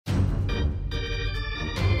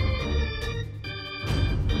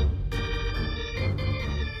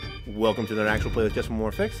Welcome to the actual play with Just One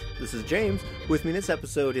More Fix. This is James. With me in this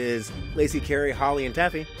episode is Lacey, Carrie, Holly, and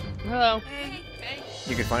Taffy. Hello. Hey.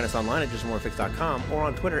 You can find us online at justonmorefix.com or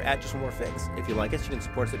on Twitter at justonmorefix. If you like us, you can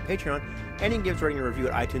support us at Patreon, and you can give us a rating and review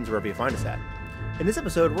at iTunes or wherever you find us at. In this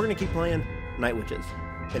episode, we're going to keep playing Night Witches.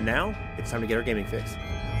 And now, it's time to get our gaming fix.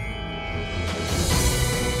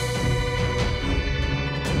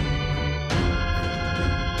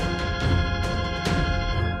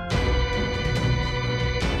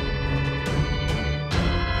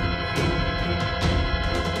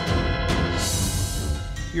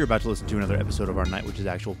 You're about to listen to another episode of our Night Witches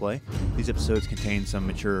actual play. These episodes contain some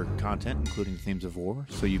mature content, including themes of war,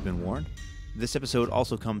 so you've been warned. This episode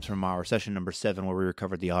also comes from our session number 7, where we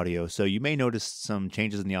recovered the audio, so you may notice some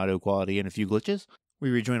changes in the audio quality and a few glitches. We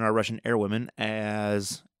rejoin our Russian Airwomen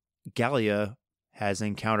as Gallia has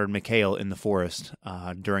encountered Mikhail in the forest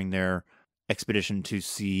during their expedition to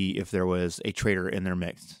see if there was a traitor in their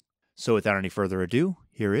midst. So without any further ado,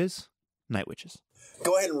 here is Night Witches.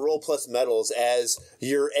 Go ahead and roll plus medals as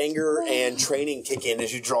your anger and training kick in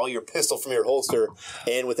as you draw your pistol from your holster,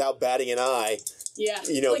 and without batting an eye,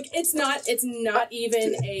 like it's not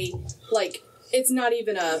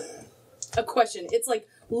even a question. It's like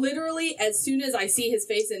literally as soon as I see his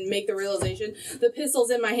face and make the realization, the pistol's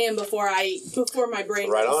in my hand before my brain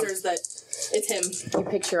registers that it's him. You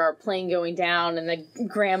picture our plane going down and the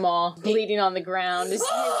grandma bleeding on the ground as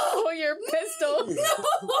you pull your pistol. No!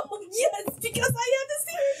 Yes, because I had to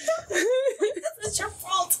see it. This is your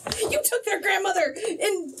fault. You took their grandmother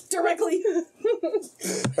indirectly.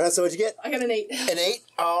 Alright, so what'd you get? I got an 8. An 8?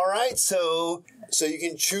 Alright, so you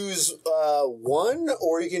can choose one,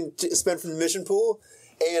 or you can spend from the mission pool.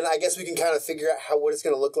 And I guess we can kind of figure out what it's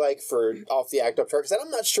going to look like for off the act up chart, because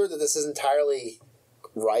I'm not sure that this is entirely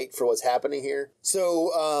right for what's happening here.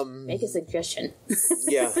 So, make a suggestion.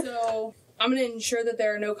 Yeah. So I'm going to ensure that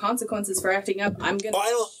there are no consequences for acting up. I'm going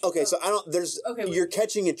to... You're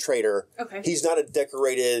catching a traitor. Okay. He's not a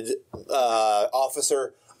decorated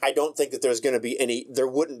officer. I don't think that there's going to be there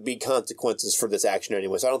wouldn't be consequences for this action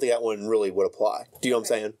anyway, so I don't think that one really would apply. Do you know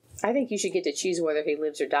what I'm saying? I think you should get to choose whether he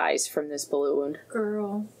lives or dies from this bullet wound.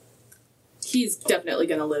 Girl. He's definitely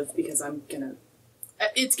going to live because I'm going to...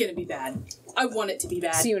 It's going to be bad. I want it to be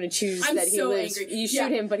bad. So you want to choose that he lives. Angry. You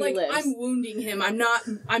shoot him, but he lives. I'm wounding him. I'm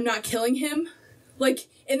not killing him. Like,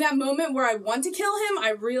 in that moment where I want to kill him,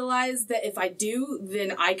 I realize that if I do,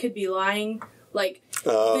 then I could be lying. Like,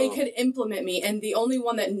 they could implement me, and the only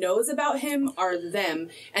one that knows about him are them,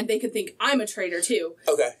 and they could think I'm a traitor, too.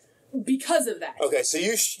 Okay. Because of that. Okay, so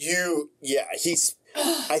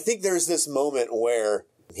I think there's this moment where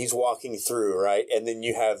he's walking through, right? And then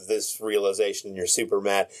you have this realization and you're super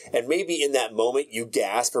mad. And maybe in that moment you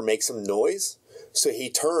gasp or make some noise. So he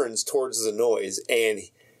turns towards the noise and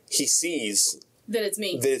he sees that it's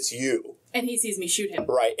me. That it's you. And he sees me shoot him.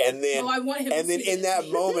 Right. And then I want him to see in that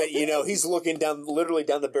moment, he's looking literally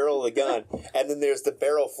down the barrel of the gun. And then there's the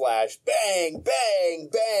barrel flash. Bang, bang,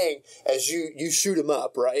 bang. As you shoot him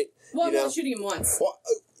up, right? Well, I'm not shooting him once. Well,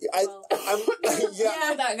 I'm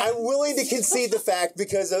willing to concede the fact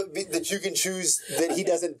that you can choose that he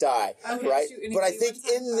doesn't die, right? But I think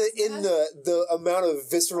in the amount of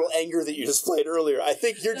visceral anger that you displayed earlier, I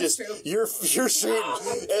think you're shooting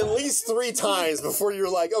at least 3 times before you're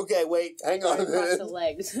like, okay, wait, hang on a minute. Across the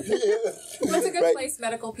legs. What's a good place,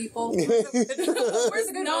 medical people? Where's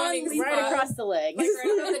a good landing spot? Right across the leg. Like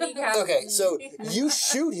right across the kneecap. Okay, so you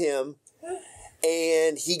shoot him,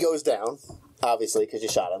 and he goes down. Obviously, because you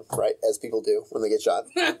shot him, right? As people do when they get shot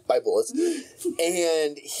by bullets.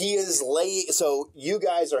 And he is so you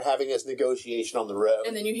guys are having this negotiation on the road.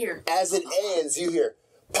 And then you hear. As it ends, you hear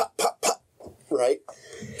pop, pop, pop, right?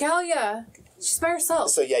 Gallia, she's by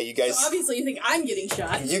herself. So yeah, you guys... So obviously you think I'm getting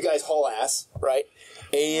shot. You guys haul ass, right?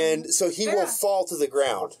 And so he will fall to the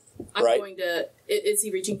ground, right? I'm going to... Is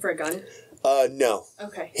he reaching for a gun? No.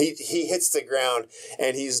 Okay. He hits the ground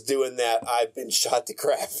and he's doing that I've been shot to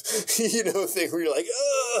crap, thing where you're like,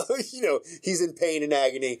 he's in pain and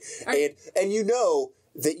agony. And you know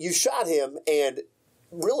that you shot him, and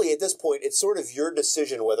really at this point it's sort of your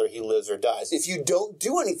decision whether he lives or dies. If you don't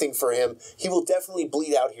do anything for him, he will definitely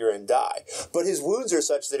bleed out here and die. But his wounds are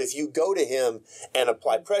such that if you go to him and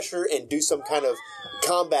apply pressure and do some kind of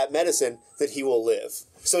combat medicine, that he will live.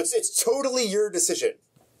 So it's totally your decision.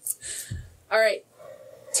 All right.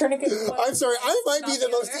 Tourniquet. I'm sorry, I might be the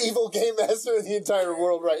most evil game master in the entire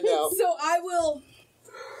world right now. So I will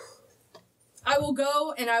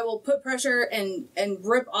go and I will put pressure and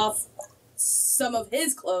rip off some of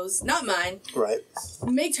his clothes, not mine. Right.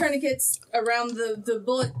 Make tourniquets around the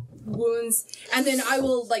bullet wounds, and then I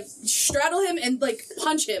will, like, straddle him and, like,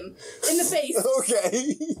 punch him in the face.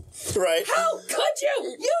 Okay. Right. How could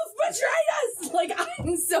you? You've betrayed us! Like,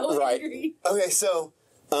 I'm so angry. Okay, so,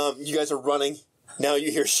 you guys are running. Now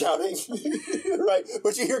you hear shouting, right?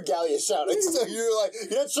 But you hear Gallia shouting, so you're like,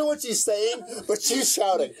 you're not sure what she's saying, but she's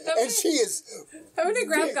shouting, and she is. I'm gonna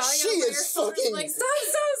grab Gallia. She is fucking like stop.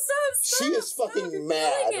 She is fucking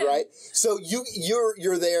mad, right? So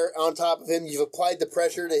you're there on top of him. You've applied the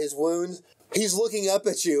pressure to his wounds. He's looking up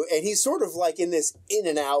at you, and he's sort of like in this in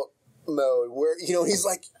and out mode where he's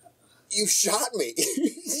like, you shot me.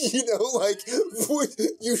 Like,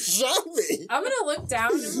 you shot me. I'm gonna look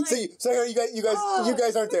down and like... So you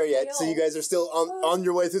guys aren't there yet. So you guys are still on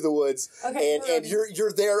your way through the woods. Okay. And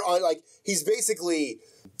you're there on, like, he's basically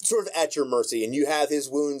sort of at your mercy, and you have his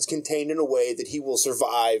wounds contained in a way that he will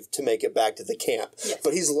survive to make it back to the camp. Yes.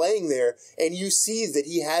 But he's laying there, and you see that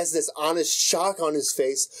he has this honest shock on his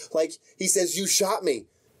face. Like, he says, you shot me.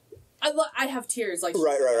 I have tears, like,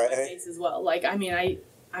 right. on my face as well. Like, I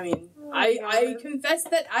confess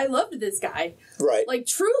that I loved this guy. Right. Like,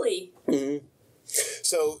 truly. Mm-hmm.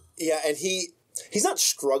 So, yeah, and he's not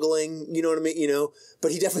struggling, you know what I mean,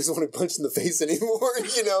 but he definitely doesn't want to punch in the face anymore,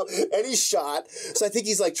 and he's shot. So I think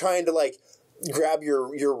he's, like, trying to, like, grab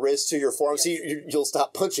your wrist or your forearm so you'll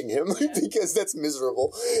stop punching him because that's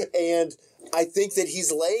miserable. And I think that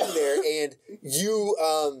he's laying there and you,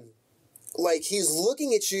 like, he's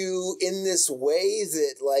looking at you in this way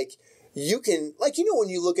that, like, you can, like, when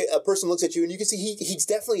you look at a person looks at you and you can see he's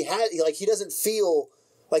definitely he doesn't feel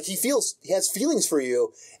like he has feelings for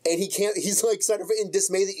you, and he's like sort of in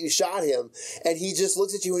dismay that you shot him, and he just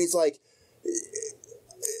looks at you and he's like,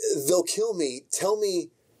 they'll kill me. Tell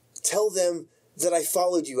them that I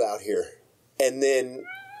followed you out here. And then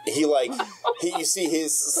you see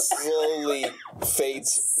his slowly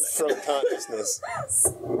fades from consciousness.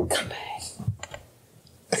 Come back.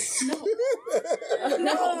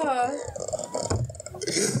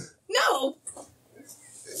 No.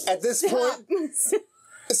 At this point,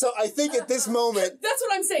 so I think at this moment, that's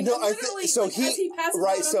what I'm saying. No, as he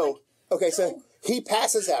passes out, so he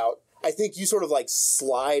passes out. I think you sort of like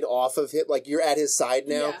slide off of him, like you're at his side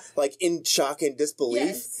now, like in shock and disbelief.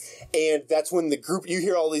 Yes. And that's when you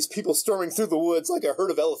hear all these people storming through the woods like a herd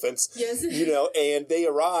of elephants. Yes. And they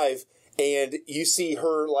arrive, and you see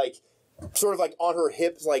her like sort of like on her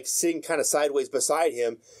hips, like sitting kind of sideways beside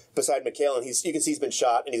Mikhail, and you can see he's been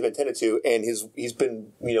shot and he's been tended to, and he's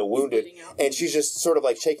been wounded, and she's just sort of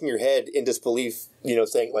like shaking her head in disbelief,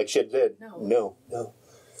 saying like, "Shit, did no."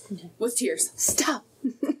 With tears. Stop.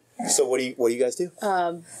 So what do you guys do?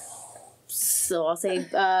 So I'll say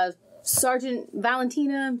Sergeant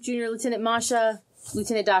Valentina, Junior Lieutenant Masha,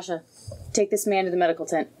 Lieutenant Dasha. Take this man to the medical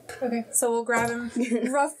tent. Okay, so we'll grab him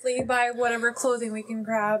roughly by whatever clothing we can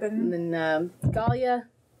grab. And then Gallia,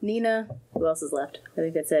 Nina, who else is left? I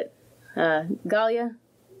think that's it.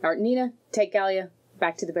 Nina, take Gallia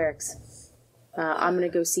back to the barracks. I'm going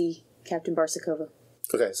to go see Captain Barsakova.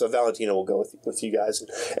 Okay, so Valentina will go with you guys and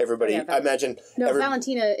everybody. I imagine.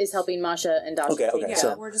 Valentina is helping Masha and Dasha. Okay. Yeah,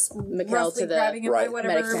 so we're just Mikhail roughly to the grabbing him by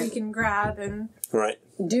whatever medic we can grab and. Right.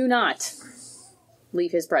 Do not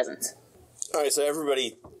leave his presence. All right, so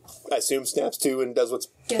everybody, I assume, snaps to and does what's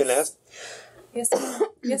been asked? Yes,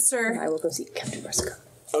 yes, sir. I will go see Captain Barsakova.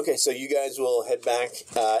 Okay, so you guys will head back,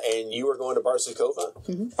 and you are going to Barsakova.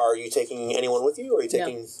 Mm-hmm. Are you taking anyone with you, or are you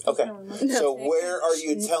taking... No. Okay, so where are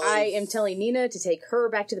you telling... I am telling Nina to take her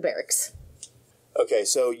back to the barracks. Okay,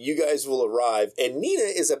 so you guys will arrive, and Nina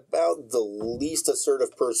is about the least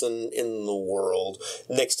assertive person in the world,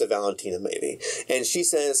 next to Valentina, maybe. And she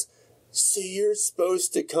says... So you're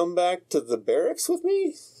supposed to come back to the barracks with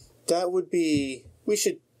me? That would be... We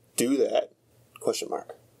should do that. ?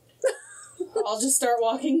 I'll just start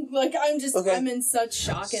walking. Like, I'm in such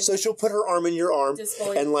shock. And so she'll put her arm in your arm.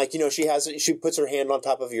 Disbelief. And, like, she puts her hand on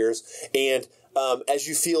top of yours. And as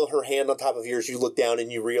you feel her hand on top of yours, you look down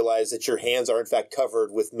and you realize that your hands are, in fact,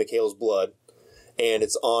 covered with Mikhail's blood. And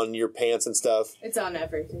it's on your pants and stuff. It's on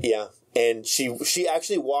everything. Yeah. And she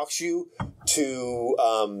actually walks you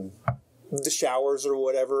to... the showers or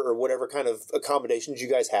whatever kind of accommodations you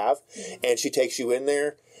guys have, and she takes you in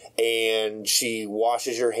there, and she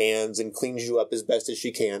washes your hands and cleans you up as best as she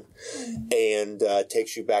can, and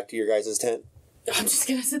takes you back to your guys' tent. I'm just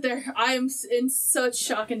gonna sit there. I am in such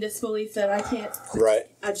shock and disbelief that I can't. Right.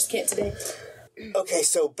 I just can't today. Okay,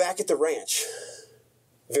 so back at the ranch,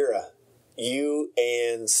 Vera, you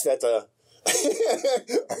and Sveta.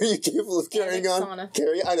 Are you capable of carrying on?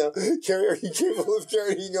 Carrie, I know. Carrie, are you capable of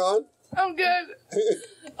carrying on? I'm good.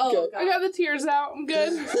 Oh, God. I got the tears out. I'm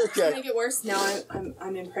good. To Okay. make it worse, now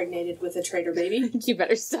I'm impregnated with a traitor baby. You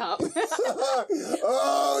better stop.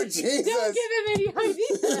 Oh, Jesus. Don't give him any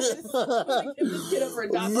ideas. Give this kid up for I'm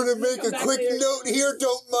adoption. going to make Come a back quick later. note here.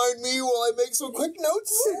 Don't mind me while I make some quick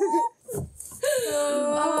notes.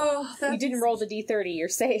 Oh, You didn't roll the D30. You're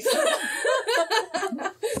safe.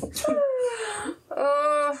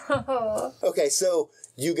 Okay, so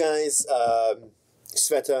you guys,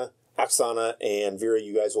 Sveta, Oksana, and Vera,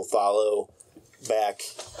 you guys will follow back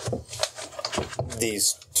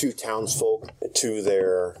these two townsfolk to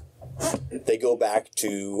their... They go back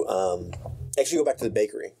to... actually go back to the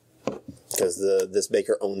bakery. Because this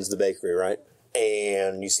baker owns the bakery, right?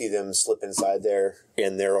 And you see them slip inside there,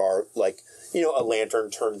 and there are, like, you know, a lantern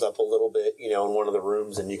turns up a little bit, you know, in one of the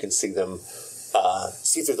rooms, and you can see them...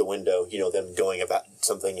 see through the window, you know, them going about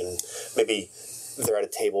something, and maybe they're at a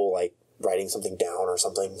table, like, writing something down or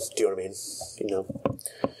something. Do you know what I mean? You know?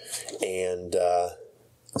 And,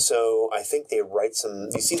 so I think they write some,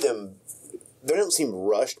 you see them, they don't seem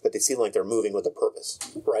rushed, but they seem like they're moving with a purpose,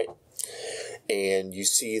 right? And you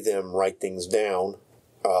see them write things down.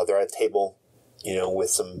 They're at a table, you know, with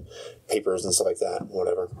some papers and stuff like that,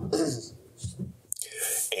 whatever.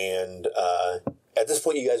 And, at this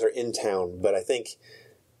point, you guys are in town, but I think,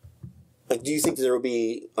 like, do you think there will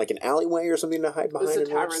be, like, an alleyway or something to hide behind? Is the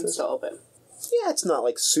and watch tavern this? still open? Yeah, it's not,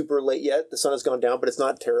 like, super late yet. The sun has gone down, but it's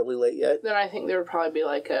not terribly late yet. Then I think there would probably be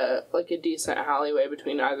like a decent alleyway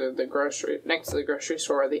between either the next to the grocery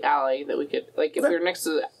store or the alley that we could, like, if we were next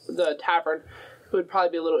to the tavern, it would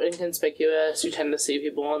probably be a little inconspicuous. You tend to see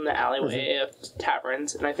people in the alleyway of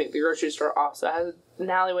taverns, and I think the grocery store also has an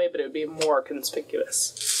alleyway, but it would be more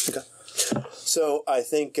conspicuous. Okay. So I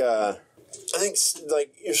think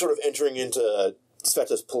like you're sort of entering into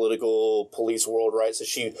Sveta's political police world, right? So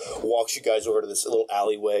she walks you guys over to this little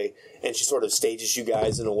alleyway, and she sort of stages you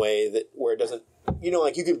guys in a way that where it doesn't, you know,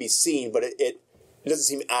 like you can be seen, but it doesn't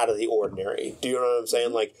seem out of the ordinary. Do you know what I'm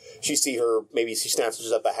saying? Like you see her, maybe she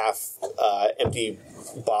snatches up a half empty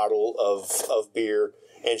bottle of beer,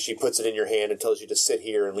 and she puts it in your hand and tells you to sit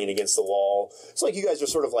here and lean against the wall. So like you guys are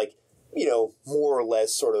sort of like, you know, more or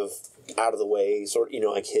less sort of out of the way, sort of, you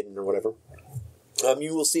know, like hidden or whatever.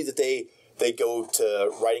 You will see that they go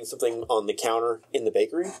to writing something on the counter in the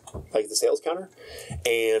bakery, like the sales counter,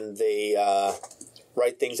 and they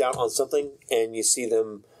write things out on something, and you see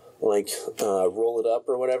them like roll it up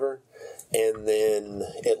or whatever, and then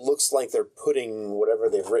it looks like they're putting whatever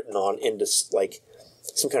they've written on into like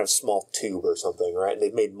some kind of small tube or something, right? And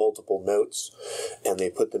they've made multiple notes, and they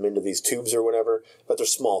put them into these tubes or whatever, but they're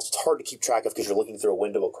small, so it's hard to keep track of because you're looking through a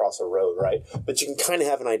window across a road, right? But you can kind of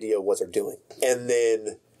have an idea of what they're doing. And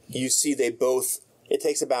then you see they both, it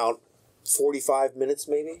takes about 45 minutes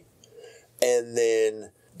maybe, and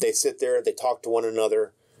then they sit there, they talk to one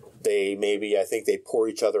another, they maybe, I think they pour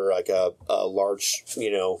each other like a large,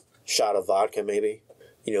 you know, shot of vodka maybe.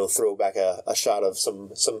 You know, throw back a shot of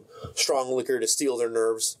some strong liquor to steal their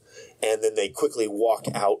nerves, and then they quickly walk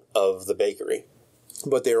out of the bakery.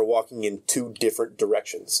 But they are walking in two different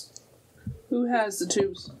directions. Who has the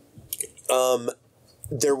tubes?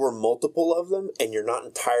 There were multiple of them, and you're not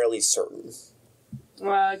entirely certain.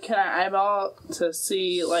 Can I eyeball to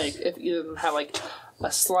see, like, if either of them have, like,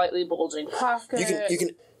 a slightly bulging pocket?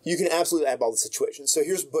 You can absolutely eyeball the situation. So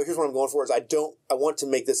here's what I'm going for is I want to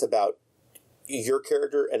make this about your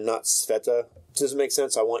character and not Sveta. Does it make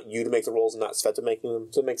sense? I want you to make the rolls and not Sveta making them.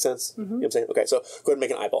 Does it make sense? Mm-hmm. You know what I'm saying? Okay, so go ahead and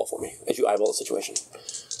make an eyeball for me as you eyeball the situation.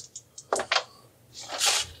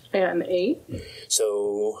 And 8.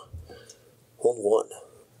 So, hold 1.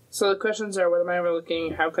 So the questions are, what am I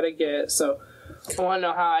overlooking? How could I get? So I want to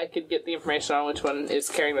know how I could get the information on which one is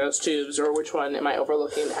carrying those tubes, or which one am I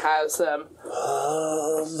overlooking that has them.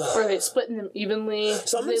 Or are they splitting them evenly?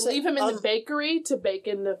 So do they leave them in the bakery to bake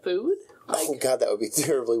into food? Oh God, that would be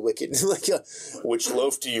terribly wicked. Like, which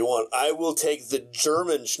loaf do you want? I will take the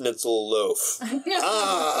German schnitzel loaf.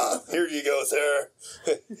 Here you go, sir.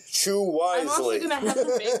 Chew wisely. I'm also going to have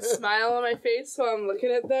a big smile on my face while I'm looking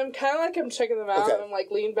at them. Kind of like I'm checking them out, and I'm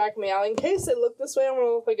like leaning back in the alley. In case they look this way, I'm going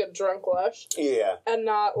to look like a drunk lush. Yeah. And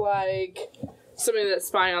not like somebody that's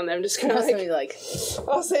spying on them. Just kind of like,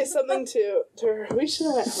 I'll say something to her. We should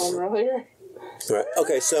have went home earlier. Right.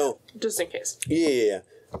 Okay, so. Just in case. Yeah.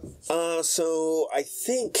 So I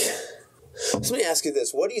think. So let me ask you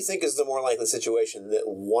this: what do you think is the more likely situation? That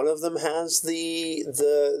one of them has the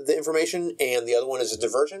information and the other one is a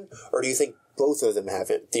diversion, or do you think both of them have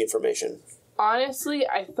the information? Honestly,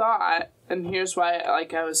 I thought, and here's why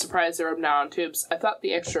I was surprised they were now on tubes, I thought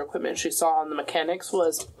the extra equipment she saw on the mechanics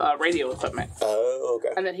was radio equipment. Oh,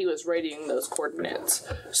 okay. And that he was radioing those coordinates.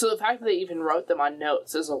 So the fact that they even wrote them on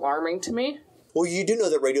notes is alarming to me. Well, you do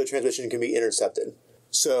know that radio transmission can be intercepted.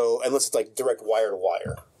 So, unless it's like direct wire to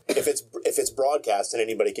wire. If it's broadcast and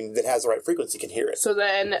anybody that has the right frequency can hear it. So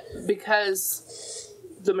then, because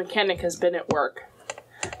the mechanic has been at work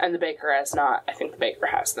and the baker has not, I think the baker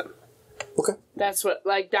has them. Okay. That's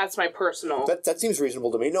my personal... That seems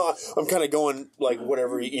reasonable to me. No, I'm kind of going, like,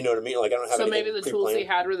 whatever, you know what I mean? Like, I don't have anything maybe the tools he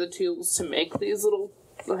had were the tools to make these little,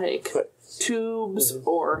 tubes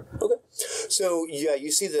or... Okay. So, yeah,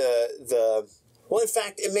 you see the well, in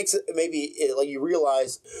fact, it makes it, like, you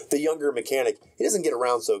realize the younger mechanic, he doesn't get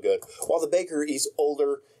around so good. While the baker, he's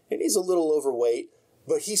older, and he's a little overweight,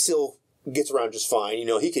 but he still gets around just fine. You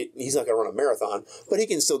know, he's not going to run a marathon, but he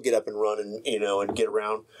can still get up and run and, and get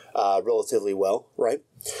around relatively well, right?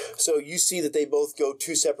 So you see that they both go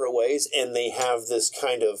two separate ways, and they have this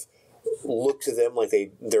kind of look to them like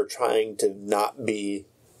they're trying to not be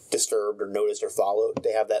disturbed or noticed or followed.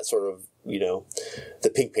 They have that sort of,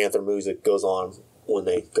 the Pink Panther music goes on when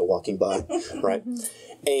they go walking by, right?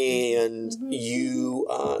 And you,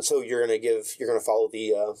 so you're going to follow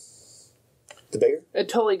the baker? It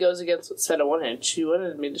totally goes against what Seta wanted. She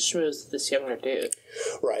wanted me to schmooze with this younger dude.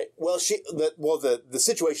 Right. Well, the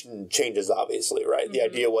situation changes, obviously, right? Mm-hmm. The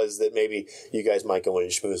idea was that maybe you guys might go in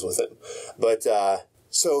and schmooze with him. But,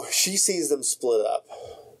 so she sees them split up.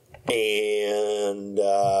 And,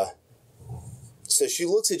 so she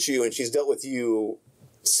looks at you, and she's dealt with you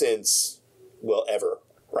since, well, ever,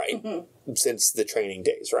 right? Mm-hmm. Since the training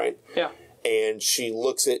days, right? Yeah. And she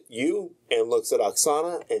looks at you and looks at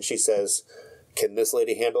Oksana, and she says, "Can this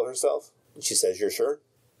lady handle herself?" And she says, "You're sure?"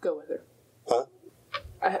 Go with her.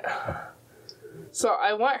 Huh? So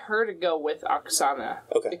I want her to go with Oksana.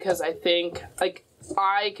 Okay. Because I think,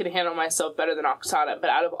 I can handle myself better than Oksana, but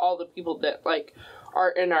out of all the people that, are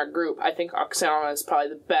in our group, I think Oksana is probably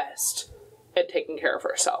the best at taking care of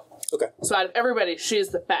herself. Okay. So out of everybody, she is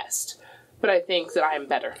the best, but I think that I am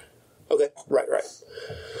better. Okay. Right.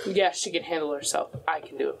 Yeah, she can handle herself. I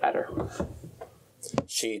can do it better.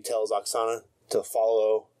 She tells Oksana to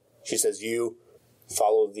follow. She says, "You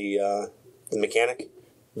follow the mechanic.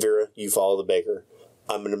 Vera, you follow the baker.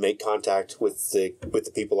 I'm going to make contact with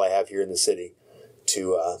the people I have here in the city.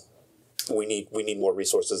 To we need more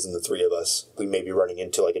resources than the three of us. We may be running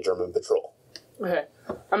into a German patrol." Okay,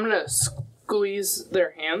 I'm gonna squeeze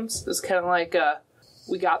their hands. It's kind of like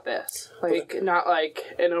we got this. Not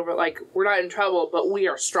an over, we're not in trouble, but we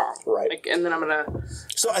are strong. Right. And then I'm gonna...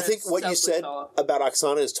 So I think what you said about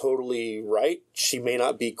Oksana is totally right. She may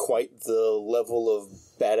not be quite the level of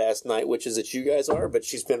badass night witches that you guys are, but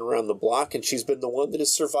she's been around the block, and she's been the one that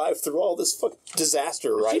has survived through all this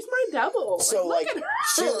disaster, right? She's my double. So, look at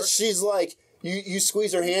her. She's like, you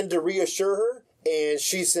squeeze her hand to reassure her, and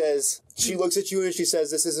she says, she looks at you and she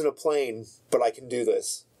says, "This isn't a plane, but I can do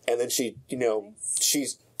this." And then she, she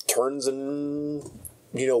turns and,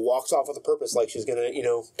 walks off with a purpose, like she's going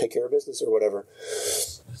to, take care of business or whatever.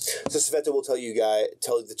 So Sveta will tell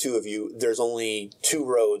the two of you, there's only two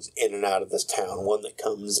roads in and out of this town. One that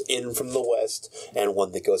comes in from the west and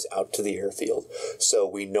one that goes out to the airfield. So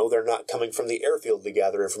we know they're not coming from the airfield to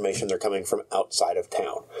gather information. They're coming from outside of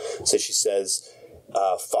town. So she says,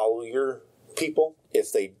 follow your people.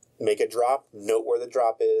 If they make a drop, note where the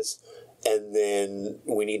drop is. And then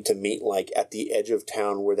we need to meet at the edge of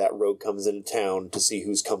town where that road comes into town to see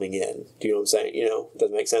who's coming in. Do you know what I'm saying?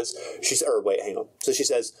 Doesn't make sense. Wait, hang on. So she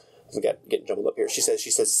says, we got getting jumbled up here. She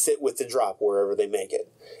says, sit with the drop wherever they make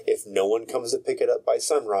it. If no one comes to pick it up by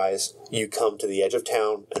sunrise, you come to the edge of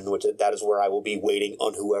town, and that is where I will be waiting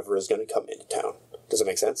on whoever is going to come into town. Does that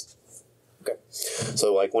make sense? Okay.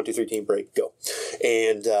 So 1, 2, 3, team break, go.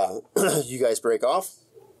 And you guys break off,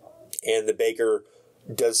 and the baker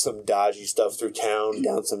does some dodgy stuff through town,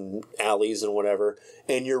 down some alleys and whatever,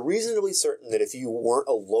 and you're reasonably certain that if you weren't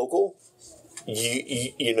a local,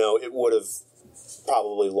 it would have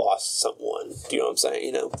probably lost someone. Do you know what I'm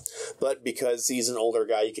saying? But because he's an older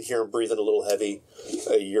guy, you can hear him breathing a little heavy.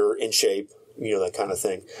 You're in shape, that kind of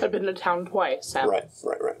thing. I've been to town twice now. Right.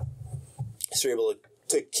 So you're able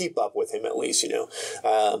to keep up with him at least.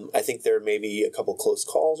 I think there may be a couple close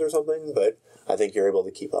calls or something, but I think you're able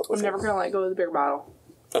to keep up with him. I'm never going to let go of the beer bottle.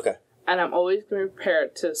 Okay. And I'm always going to be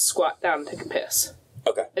prepared to squat down and take a piss.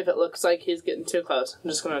 Okay. If it looks like he's getting too close, I'm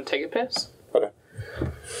just going to take a piss. Okay.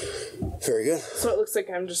 Very good. So it looks like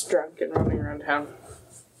I'm just drunk and running around town.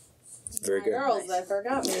 Very good. Girls that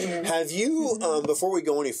forgot me. Have you, before we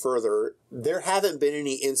go any further, there haven't been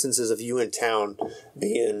any instances of you in town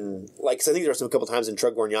being, like, 'cause I think there were a couple times in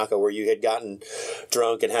Trugornyaka where you had gotten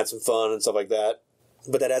drunk and had some fun and stuff like that,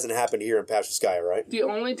 but that hasn't happened here in Pashevskaya, right? The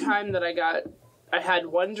only time that I had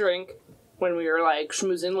one drink when we were, like,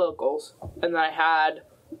 schmoozing locals, and then I had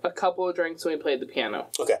a couple of drinks when we played the piano.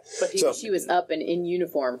 Okay. But She was up and in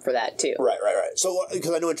uniform for that, too. Right. So,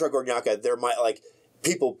 because I know in Trugornyaka, there might, like,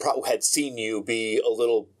 people probably had seen you be a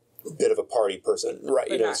little bit of a party person, right?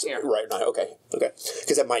 But not here. Right. Not, okay.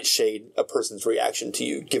 Because that might shade a person's reaction to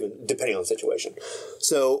you, depending on the situation.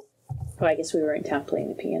 So, Oh, I guess we were in town playing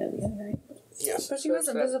the piano the other night. yeah. But she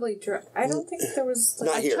wasn't visibly drunk. I don't think there was.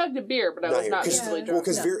 Not I here. chugged a beer, but I was not visibly Well, drunk.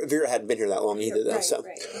 because Vera hadn't been here that long either, though. Right, So,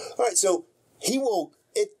 right. all right. So he will.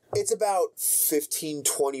 It's about 15,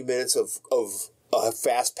 20 minutes of a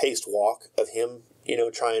fast-paced walk of him.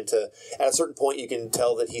 Trying to. At a certain point, you can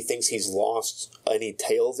tell that he thinks he's lost any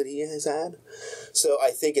tails that he has had. So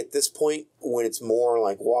I think at this point, when it's more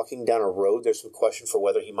like walking down a road, there's some question for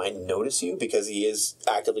whether he might notice you because he is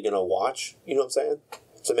actively going to watch. You know what I'm saying?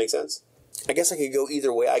 Does that make sense? I guess I could go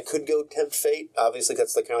either way. I could go tempt fate. Obviously,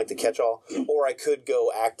 that's kind of like the catch-all. Or I could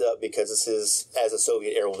go act up because this is as a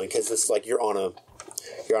Soviet airwoman. Because this is like you're on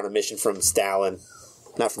a mission from Stalin,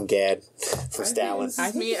 not from Gad, from Stalin.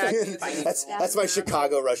 That's my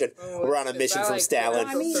Chicago Russian. We're on a mission from Stalin.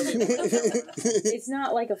 I mean, it's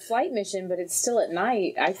not like a flight mission, but it's still at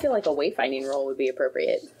night. I feel like a wayfinding role would be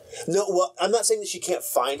appropriate. No, well, I'm not saying that she can't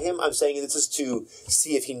find him. I'm saying this is to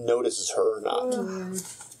see if he notices her or not.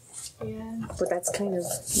 Yeah. But that's kind of...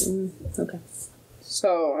 okay.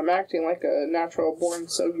 So I'm acting like a natural-born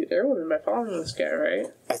Soviet airwoman by following this guy, right?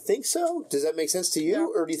 I think so. Does that make sense to you? Yeah.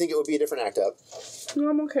 Or do you think it would be a different act up? No,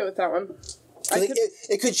 I'm okay with that one.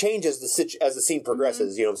 It could change as the scene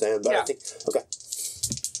progresses, you know what I'm saying? But I think... Okay.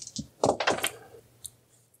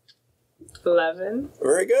 11.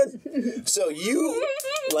 Very good. So you,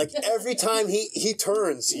 like, every time he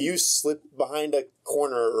turns, you slip behind a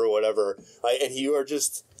corner or whatever, and you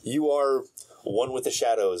are one with the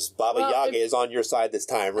shadows. Baba Yaga is on your side this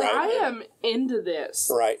time, right? I am into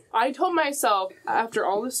this. Right. I told myself, after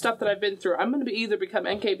all this stuff that I've been through, I'm going to either become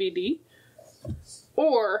NKVD,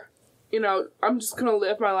 or, I'm just going to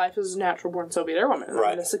live my life as a natural-born Soviet airwoman. I'm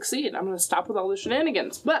going to succeed. I'm going to stop with all the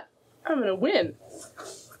shenanigans. But I'm going to win.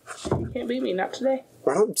 You can't beat me, not today.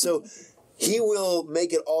 Right. So he will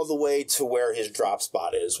make it all the way to where his drop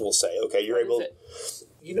spot is, we'll say. Okay, you're able...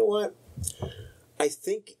 You know what? I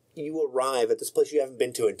think you arrive at this place you haven't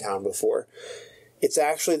been to in town before. It's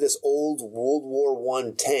actually this old World War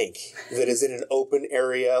I tank that is in an open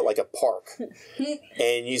area, like a park.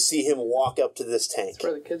 And you see him walk up to this tank. That's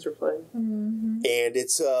where the kids are playing. Mm-hmm. And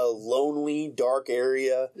it's a lonely, dark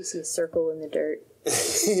area. You see a circle in the dirt.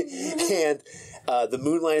 And the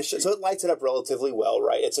moonlight is... So it lights it up relatively well,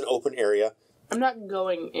 right? It's an open area. I'm not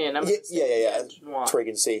going in. I'm Yeah. That's That's where you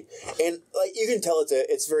can see. And like you can tell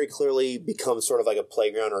it's very clearly become sort of like a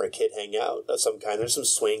playground or a kid hangout of some kind. There's some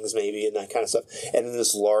swings maybe and that kind of stuff. And then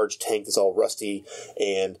this large tank that's all rusty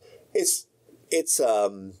and it's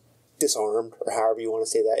disarmed or however you want to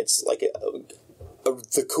say that. It's like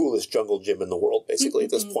the coolest jungle gym in the world, basically,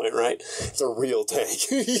 at this point, right? It's a real tank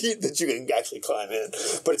that you can actually climb in,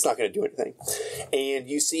 but it's not going to do anything. And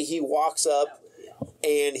you see he walks up,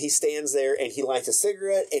 and he stands there, and he lights a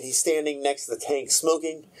cigarette, and he's standing next to the tank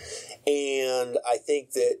smoking. And I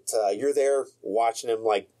think that you're there watching him,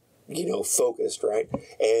 like, focused, right?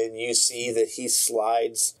 And you see that he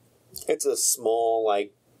slides. It's a small,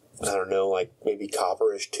 like, I don't know, like maybe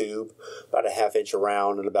copperish tube, about a half inch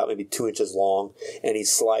around and about maybe 2 inches long. And he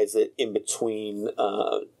slides it in between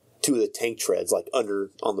two of the tank treads, like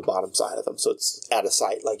under on the bottom side of them. So it's out of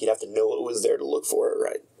sight. Like you'd have to know it was there to look for it,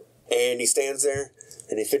 right? And he stands there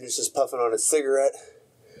and he finishes puffing on his cigarette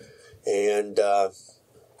and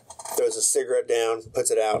throws his cigarette down,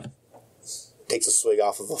 puts it out, takes a swig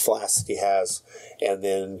off of a flask that he has, and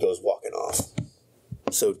then goes walking off.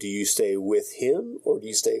 So do you stay with him, or do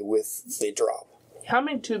you stay with the drop? How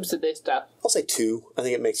many tubes did they stuff? I'll say 2. I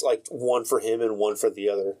think it makes like one for him and one for the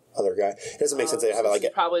other guy. It doesn't make sense to have it like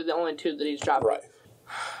probably the only tube that he's dropping. Right.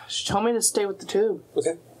 She told me to stay with the tube.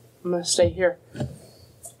 Okay. I'm going to stay here.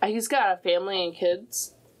 He's got a family and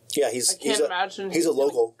kids. Yeah, I can't imagine he's a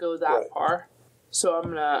local. Go that far. So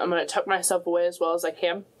I'm gonna tuck myself away as well as I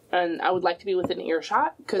can, and I would like to be within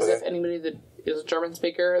earshot because if anybody that is a German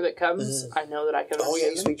speaker that comes, I know that I can. Oh yeah,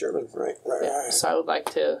 you speak German, right? So I would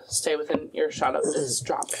like to stay within earshot of this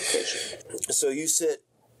drop location. So you sit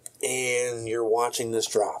and you're watching this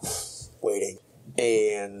drop, waiting,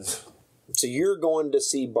 and So you're going to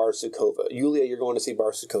see Barsukova. Yulia, you're going to see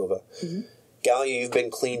Barsukova. Mm-hmm. Galia, you've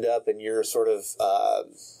been cleaned up and you're sort of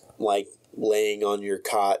like laying on your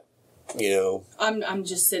cot, you know. I'm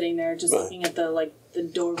just sitting there, just looking at the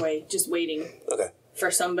doorway, just waiting. Okay. For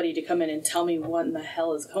somebody to come in and tell me what in the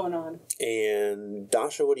hell is going on. And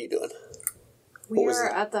Dasha, what are you doing? We are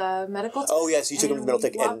at the medical tent. Oh, yes, you took him to the medical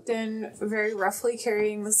tent. We walked in very roughly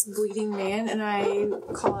carrying this bleeding man, and I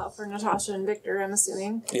call out for Natasha and Victor, I'm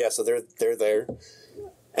assuming. Yeah, so they're there.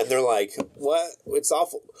 And they're like, what? It's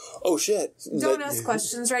awful. Oh, shit. Don't ask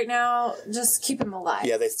questions right now. Just keep him alive.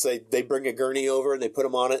 Yeah, they bring a gurney over and they put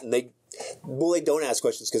him on it, and they don't ask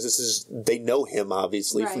questions because they know him,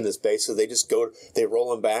 obviously, from this base, so they just they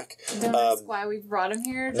roll him back. Don't ask why we brought him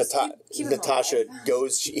here. Just keep him Natasha alive.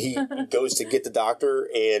 goes to get the doctor,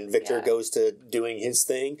 and Victor goes to doing his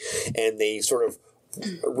thing, and they sort of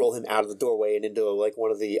roll him out of the doorway and into like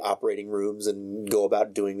one of the operating rooms and go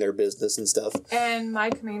about doing their business and stuff. And my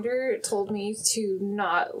commander told me to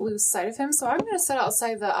not lose sight of him, so I'm going to sit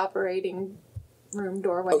outside the operating room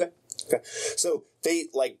doorway. Okay. So they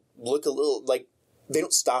look a little they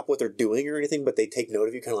don't stop what they're doing or anything, but they take note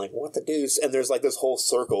of you, kind of like, what the deuce? And there's like this whole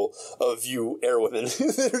circle of you airwomen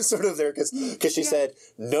that are sort of there because she said,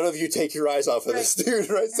 none of you take your eyes off of this dude,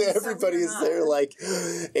 right? So everybody is there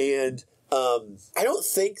and I don't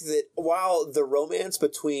think that while the romance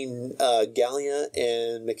between Galia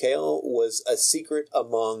and Mikhail was a secret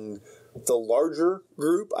among the larger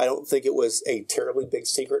group, I don't think it was a terribly big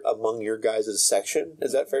secret among your guys' section.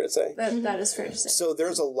 Is that fair to say? That is fair to say. So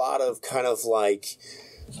there's a lot of kind of like...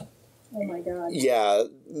 Oh my god. Yeah,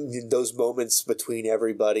 those moments between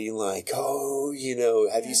everybody, like, oh,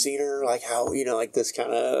 have you seen her? Like, how, like this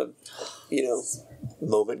kind of,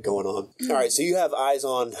 moment going on. All right, so you have eyes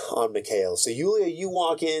on Mikhail. So, Yulia, you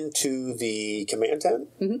walk into the command tent,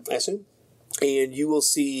 I assume, and you will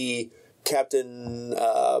see Captain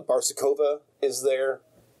Barsukova is there,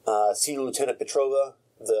 Senior Lieutenant Petrova,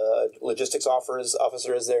 the logistics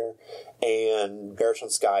officer is there, and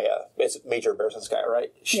Bereshenskaya. It's Major Bereshenskaya,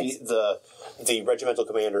 right? The regimental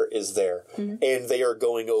commander is there, and they are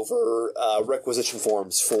going over requisition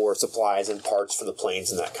forms for supplies and parts for the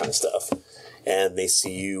planes and that kind of stuff. And they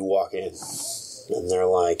see you walk in, and they're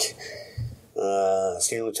like,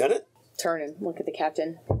 Senior Lieutenant? Turn and look at the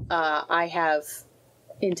captain. I have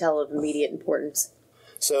intel of immediate importance.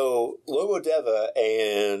 So, Lobodeva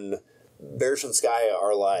and Bereshenskaya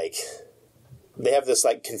are like, they have this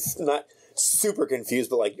like, not super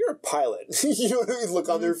confused, but like, you're a pilot. You know what I mean? Look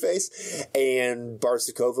on their face. And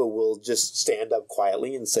Barsukova will just stand up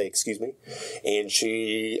quietly and say, excuse me. And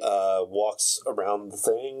she walks around the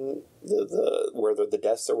thing, where the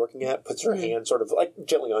desk they're working at, puts her hand sort of like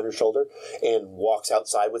gently on your shoulder and walks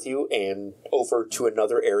outside with you and over to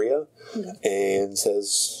another area and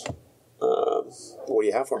says, what do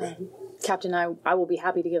you have for me? Captain, I will be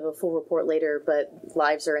happy to give a full report later, but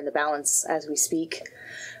lives are in the balance as we speak.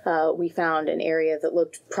 We found an area that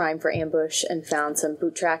looked prime for ambush and found some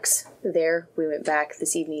boot tracks there. We went back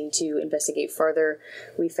this evening to investigate further.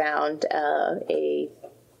 We found a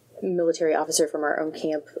military officer from our own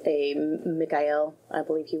camp, a Mikhail. I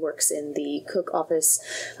believe he works in the cook office.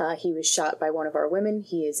 He was shot by one of our women.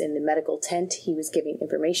 He is in the medical tent. He was giving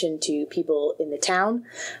information to people in the town.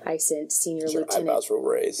 I sent Senior Lieutenant... eyebrows were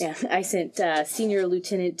raised. Yeah, I sent Senior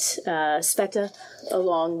Lieutenant Sveta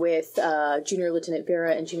along with Junior Lieutenant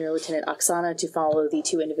Vera and Junior Lieutenant Oksana to follow the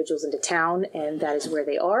two individuals into town, and that is where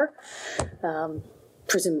they are.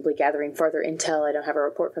 Presumably gathering further intel. I don't have a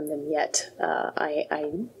report from them yet.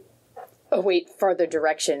 I await further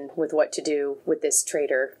direction with what to do with this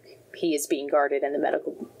traitor. He is being guarded in the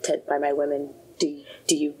medical tent by my women. Do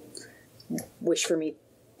you wish for me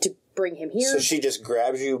to bring him here? So she just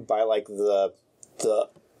grabs you by like the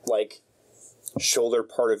shoulder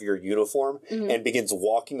part of your uniform and begins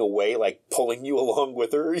walking away, like pulling you along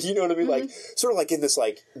with her. You know what I mean? Like sort of like in this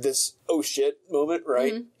oh shit moment,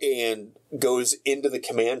 right? And goes into the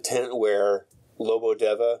command tent where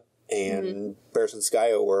Lobodeva and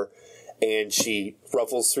Bereshenskaya were. And she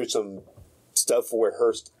ruffles through some stuff where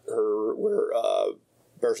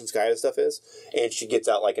Bereshenskaya's stuff is, and she gets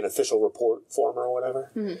out like an official report form or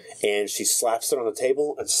whatever, and she slaps it on the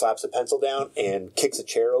table and slaps a pencil down and kicks a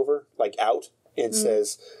chair over, like out, and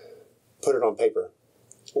says, "Put it on paper.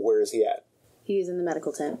 Where is he at?" He is in the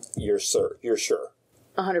medical tent. You're sure?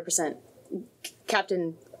 100%.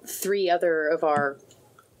 Captain, 3 other of our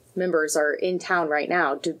members are in town right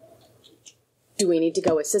now. Do we need to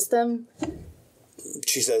go assist them?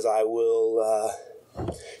 She says, I will,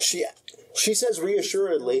 she says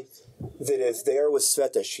reassuredly that if they are with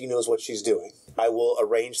Sveta, she knows what she's doing. I will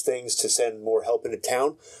arrange things to send more help into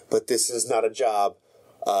town, but this is not a job.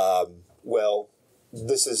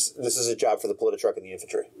 This is a job for the Politotruck and the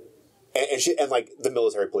infantry. And like the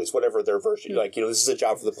military police, whatever their version, like, this is a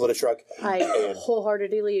job for the Politotruck. I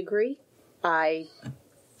wholeheartedly agree. I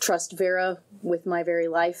trust Vera with my very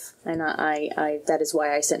life, and I that is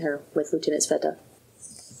why I sent her with Lieutenant Sveta.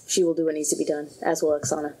 She will do what needs to be done, as will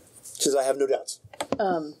Oksana. She says, I have no doubts.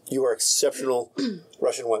 You are exceptional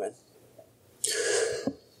Russian women.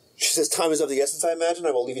 She says, time is of the essence, I imagine.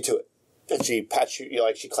 I will leave you to it. And she pats you,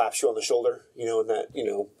 like she claps you on the shoulder, in that,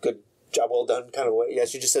 good job, well done kind of way. Yeah,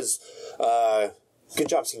 she just says, good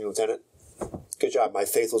job, Senior Lieutenant. Good job. My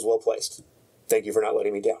faith was well placed. Thank you for not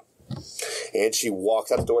letting me down. And she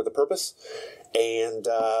walks out the door with a purpose. And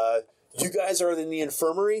you guys are in the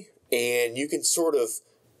infirmary, and you can sort of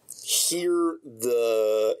hear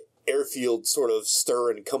the airfield sort of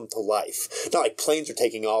stir and come to life. Not like planes are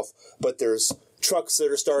taking off, but there's trucks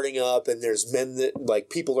that are starting up, and there's men that, like,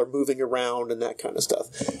 people are moving around and that kind of stuff.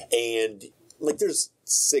 And, like, there's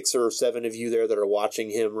 6 or 7 of you there that are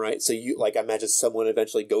watching him, right? So you, like, I imagine someone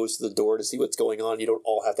eventually goes to the door to see what's going on. You don't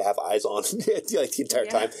all have to have eyes on like the entire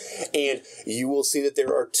time. And you will see that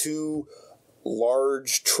there are 2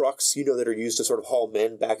 large trucks, that are used to sort of haul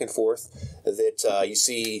men back and forth, that you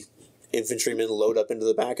see infantrymen load up into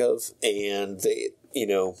the back of, and they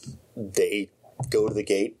go to the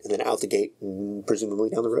gate and then out the gate and presumably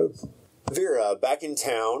down the road. Vera, back in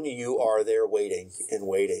town, you are there waiting and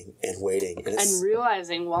waiting and waiting. And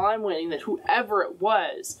realizing while I'm waiting that whoever it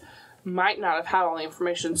was might not have had all the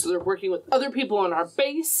information, so they're working with other people on our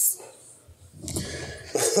base.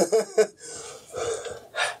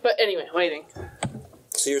 But anyway, waiting.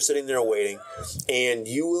 So you're sitting there waiting, and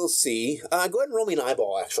you will see... go ahead and roll me an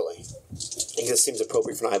eyeball, actually. I think this seems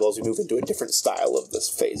appropriate for an eyeball as we move into a different style of this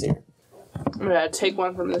phase here. I'm going to take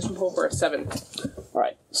one from this pool for a 7. All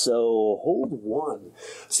right, so hold 1.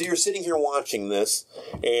 So you're sitting here watching this,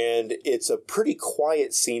 and it's a pretty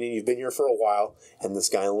quiet scene, and you've been here for a while, and this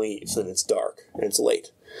guy leaves, and it's dark, and it's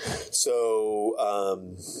late. So,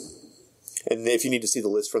 and if you need to see the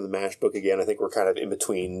list from the MASH book again, I think we're kind of in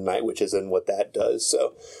between Night Witches and what that does.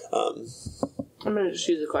 So, I'm going to just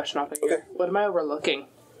use a question off of here. Okay. What am I overlooking?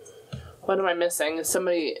 What am I missing? Is it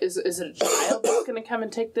a child that's going to come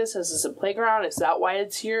and take this? Is this a playground? Is that why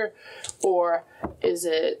it's here? Or is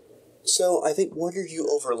it... So, I think, what are you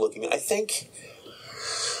overlooking? I think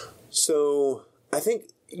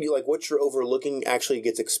what you're overlooking actually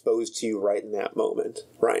gets exposed to you right in that moment,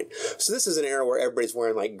 right? So this is an era where everybody's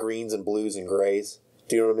wearing, like, greens and blues and grays.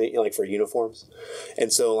 Do you know what I mean? Like, for uniforms.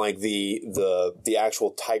 And so, like, the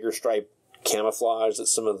actual tiger stripe camouflage that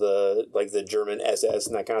some of the, like, the German SS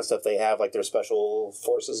and that kind of stuff they have, like, their special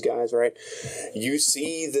forces guys, right? You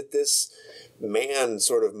see that this man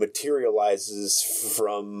sort of materializes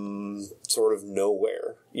from sort of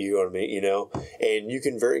nowhere. You know what I mean? And you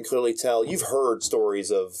can very clearly tell, you've heard stories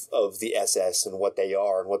of the SS and what they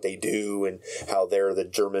are and what they do and how they're the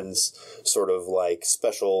Germans' sort of like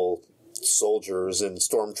special soldiers and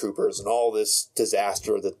stormtroopers and all this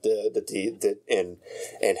disaster and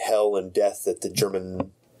hell and death that the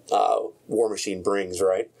German war machine brings,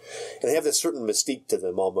 right? And they have this certain mystique to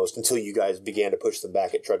them almost until you guys began to push them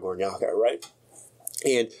back at Trudgornyaka, right?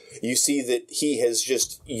 And you see that he has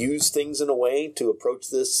just used things in a way to approach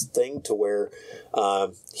this thing to where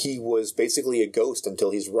he was basically a ghost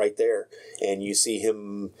until he's right there. And you see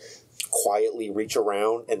him quietly reach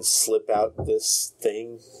around and slip out this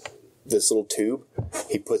thing, this little tube.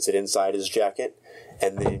 He puts it inside his jacket.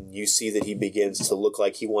 And then you see that he begins to look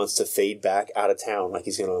like he wants to fade back out of town, like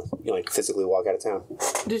he's going to physically walk out of town.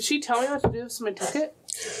 Did she tell me what to do if somebody took it?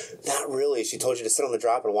 Not really. She told you to sit on the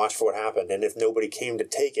drop and watch for what happened. And if nobody came to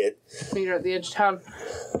take it... You're at the edge of town.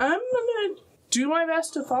 I'm going to do my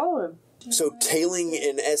best to follow him. So tailing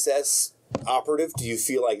an SS operative, do you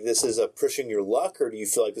feel like this is a pushing your luck, or do you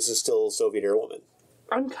feel like this is still Soviet Airwoman?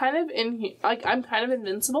 I'm kind of I'm kind of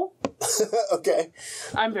invincible. Okay.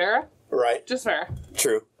 I'm Vera. Right. Just Vera.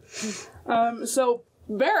 True. So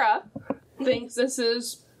Vera thinks this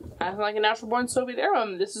is acting like a natural-born Soviet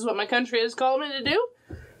Airwoman. This is what my country has called me to do.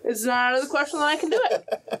 It's not out of the question that I can do it.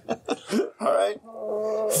 All right.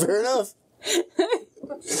 Fair enough.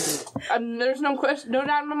 There's no question, no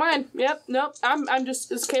doubt in my mind. Yep. Nope. I'm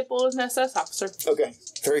just as capable as an SS officer. Okay.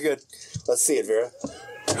 Very good. Let's see it, Vera.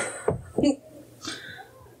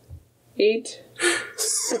 8.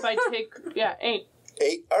 If I take 8.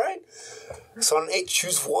 8. All right. So on an 8,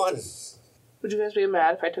 choose 1. Would you guys be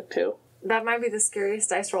mad if I took 2? That might be the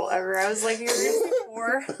scariest dice roll ever. I was like, you're going to say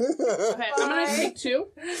 4. Okay, I'm going to take 2.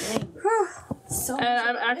 So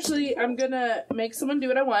And I'm gonna make someone do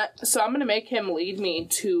what I want. So I'm gonna make him lead me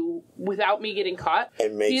without me getting caught.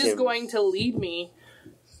 And make He's him... going to lead me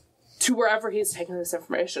to wherever he's taking this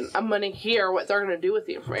information. I'm gonna hear what they're gonna do with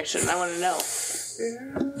the information. I want to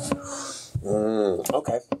know.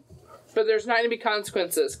 Okay. But there's not gonna be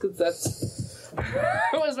consequences, because that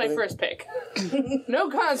was my first pick. No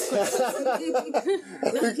consequences.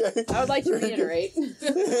 Okay. I would like to reiterate.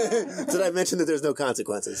 Did I mention that there's no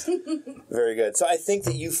consequences? Very good. So I think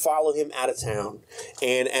that you follow him out of town,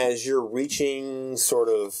 and as you're reaching sort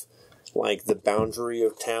of like the boundary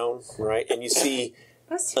of town, right? And you see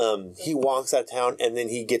he walks out of town, and then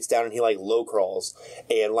he gets down and he like low crawls,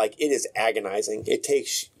 and like it is agonizing. It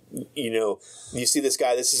takes, you see this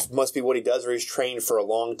guy, must be what he does, or he's trained for a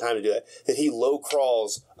long time to do that he low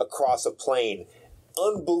crawls across a plain,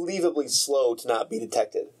 unbelievably slow to not be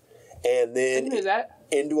detected. And then I can do that.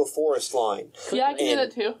 Into a forest line. Yeah, I can do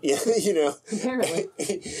that too. Yeah, Apparently.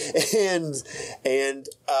 and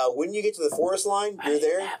when you get to the forest line, you're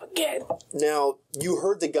there. Now, you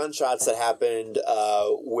heard the gunshots that happened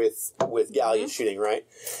with Gallia shooting, right?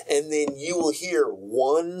 And then you will hear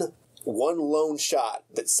one lone shot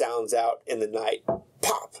that sounds out in the night.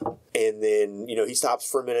 Pop! And then, he stops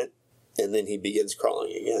for a minute, and then he begins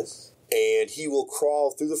crawling again. And he will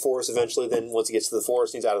crawl through the forest eventually. Then once he gets to the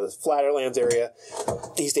forest, he's out of the flatlands area.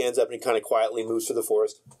 He stands up and he kind of quietly moves through the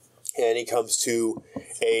forest. And he comes to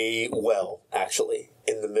a well, actually,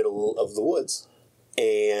 in the middle of the woods.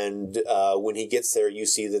 And when he gets there, you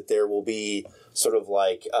see that there will be sort of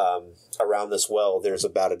like around this well, there's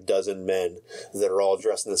about a dozen men that are all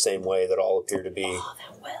dressed in the same way, that all appear to be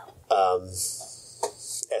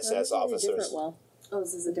SS officers. A different well. Oh,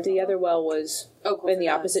 this is a different The one? other well was in the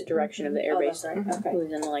opposite direction of the Oh, airbase. that's right. Okay. It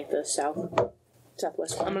was in like the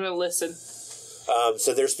southwest I'm corner. gonna listen.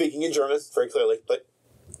 So they're speaking in German very clearly, but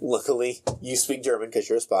luckily you speak German because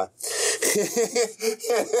you're a spy.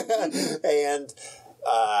 And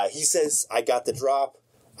he says, "I got the drop.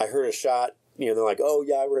 I heard a shot." They're like, "Oh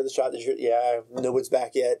yeah, we heard the shot. Yeah, no one's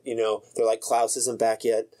back yet." They're like, "Klaus isn't back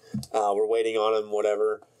yet. We're waiting on him.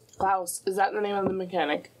 Whatever." Klaus, is that the name of the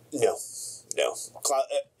mechanic? No.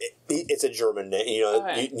 It's a German name.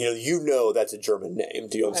 Okay. That's a German name.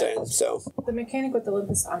 Do you know what I'm saying? So the mechanic with the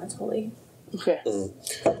Olympus Anatoly. Okay. So,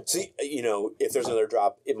 if there's another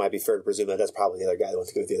drop, it might be fair to presume that that's probably the other guy that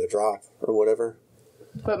wants to go with the other drop or whatever.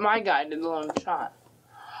 But my guy did the lone shot.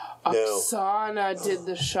 No. Oksana did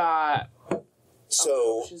the shot.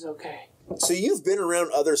 So She's okay. So you've been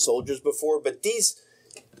around other soldiers before, but these,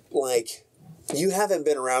 you haven't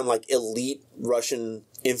been around, elite Russian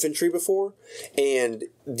infantry before, and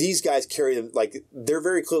these guys carry them, they're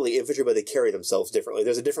very clearly infantry, but they carry themselves differently.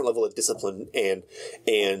 There's a different level of discipline and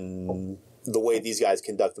the way these guys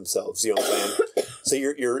conduct themselves, you know what I'm saying? So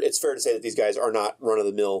it's fair to say that these guys are not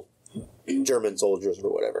run-of-the-mill German soldiers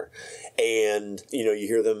or whatever. And, you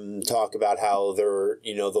hear them talk about how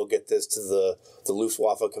they'll get this to the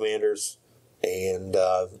Luftwaffe commanders and,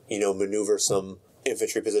 maneuver some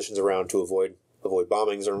infantry positions around to avoid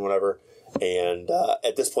bombings or whatever. And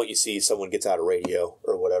at this point, you see someone gets out a radio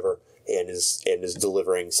or whatever and is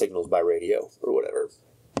delivering signals by radio or whatever.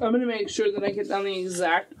 I'm going to make sure that I get down the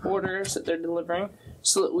exact orders that they're delivering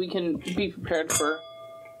so that we can be prepared for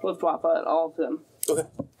Luftwaffe at all of them. Okay.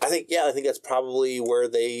 I think that's probably where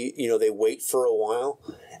they wait for a while,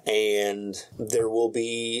 and there will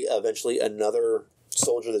be eventually another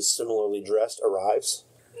soldier that's similarly dressed arrives.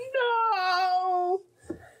 No!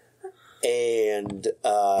 And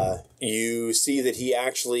you see that he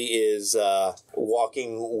actually is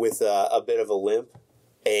walking with a bit of a limp,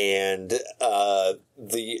 and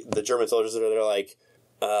the German soldiers that are there like,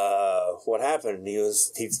 what happened? And he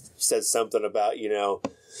said something about,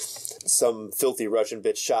 some filthy Russian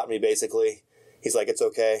bitch shot me, basically. He's like, it's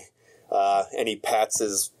okay. And he pats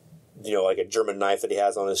his, a German knife that he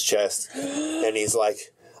has on his chest, and he's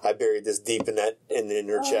like, I buried this deep in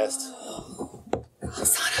her chest.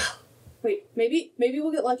 Wait, maybe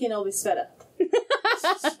we'll get lucky and it'll be Sveta.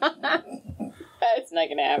 That's not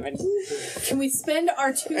gonna happen. Can we spend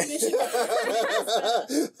our 2 missions?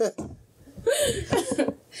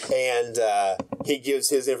 And he gives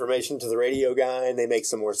his information to the radio guy, and they make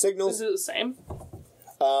some more signals. Is it the same?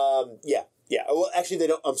 Yeah. Well, actually, they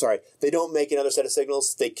don't. I'm sorry, they don't make another set of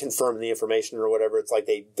signals. They confirm the information or whatever. It's like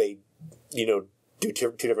they do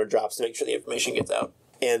two different drops to make sure the information gets out,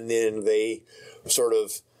 and then they sort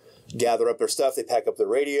of gather up their stuff. They pack up the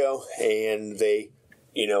radio, and they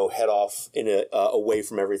head off away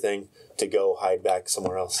from everything to go hide back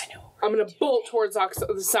somewhere else. I know. I'm gonna bolt towards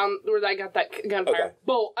the sound where I got that gunfire. Okay.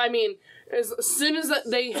 Bolt. I mean, as soon as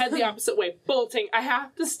they head the opposite way, bolting. I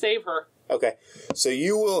have to save her. Okay. So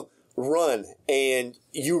you will run, and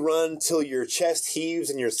you run till your chest heaves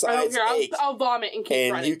and your sides ache. I'll vomit and keep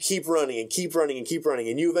running. And you keep running and keep running and keep running,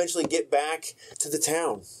 and you eventually get back to the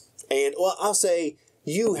town. And, well, I'll say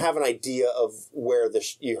you have an idea of where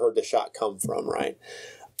you heard the shot come from, right?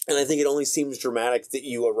 And I think it only seems dramatic that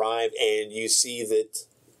you arrive and you see that...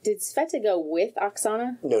 Did Sveta go with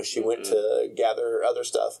Oksana? No, she went to gather other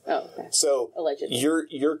stuff. Oh, okay. So allegedly,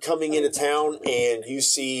 you're coming into town and you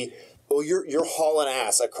see... Well, you're hauling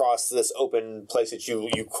ass across this open place that you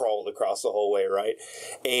crawled across the whole way, right?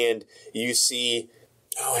 And you see...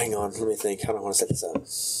 Oh, hang on. Let me think. How do I want to set this up?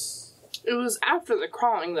 It was after the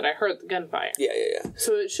crawling that I heard the gunfire. Yeah.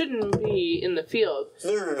 So it shouldn't be in the field.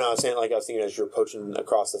 No. I was saying, I was thinking as you're approaching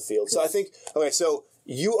across the field. So I think... Okay, so...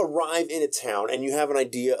 You arrive into town and you have an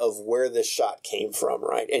idea of where this shot came from,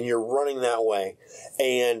 right? And you're running that way,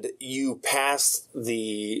 and you pass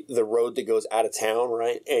the road that goes out of town,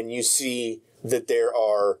 right? And you see that there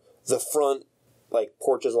are the front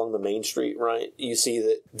porches along the main street, right? You see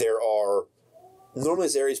that there are normally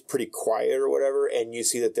this area is pretty quiet or whatever, and you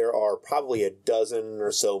see that there are probably a dozen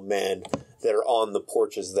or so men that are on the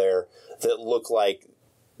porches there that look like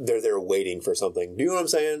they're there waiting for something. Do you know what I'm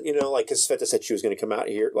saying? Because Sveta said she was going to come out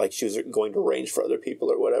here, she was going to arrange for other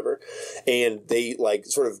people or whatever. And they,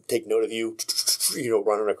 sort of take note of you,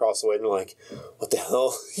 running across the way, and they're like, what the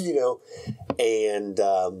hell? And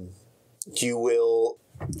you will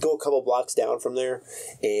go a couple blocks down from there,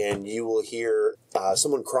 and you will hear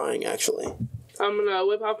someone crying, actually. I'm going to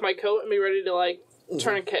whip off my coat and be ready to,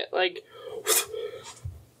 tourniquet, Okay,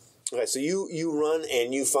 so you run,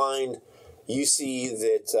 and you see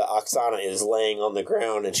that Oksana is laying on the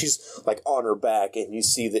ground, and she's, on her back, and you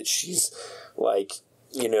see that she's, right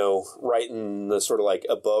in the sort of,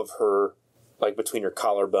 above her, between her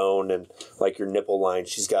collarbone and, your nipple line,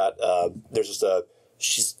 she's got,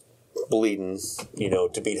 she's bleeding,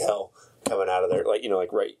 to beat hell coming out of there, right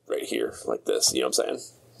here, like this, you know what I'm saying?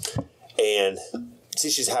 And see,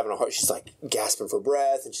 she's having she's, gasping for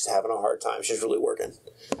breath, and she's having a hard time. She's really working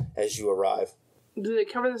as you arrive. Do they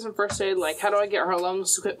cover this in first aid? How do I get her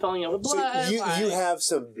lungs to quit filling up with blood? So you have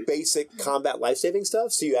some basic combat life-saving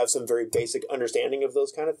stuff, so you have some very basic understanding of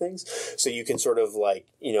those kind of things. So you can sort of,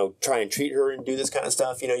 try and treat her and do this kind of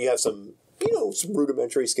stuff. You have some, some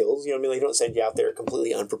rudimentary skills. You know what I mean? They don't send you out there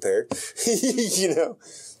completely unprepared.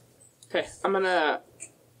 Okay, I'm going to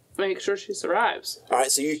make sure she survives. All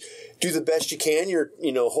right, so you do the best you can. You're,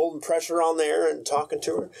 holding pressure on there and talking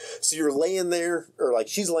to her. So you're laying there, or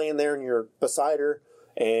she's laying there, and you're beside her,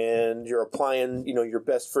 and you're applying, your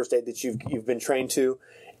best first aid that you've been trained to.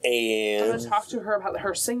 And I'm going to talk to her about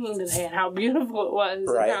her singing today and how beautiful it was,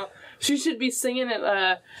 right. And how she should be singing at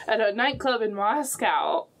a nightclub in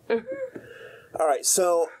Moscow. All right,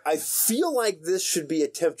 so I feel like this should be a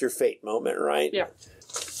tempt your fate moment, right? Yeah.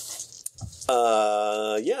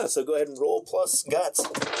 So go ahead and roll plus guts.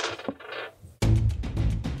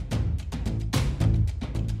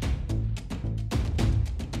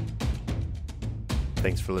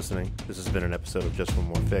 Thanks for listening. This has been an episode of Just One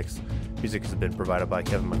More Fix. Music has been provided by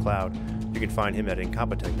Kevin MacLeod. You can find him at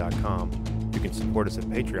incompetech.com. You can support us at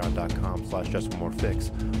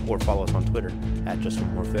patreon.com/JustOneMoreFix or follow us on Twitter at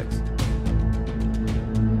JustOneMoreFix.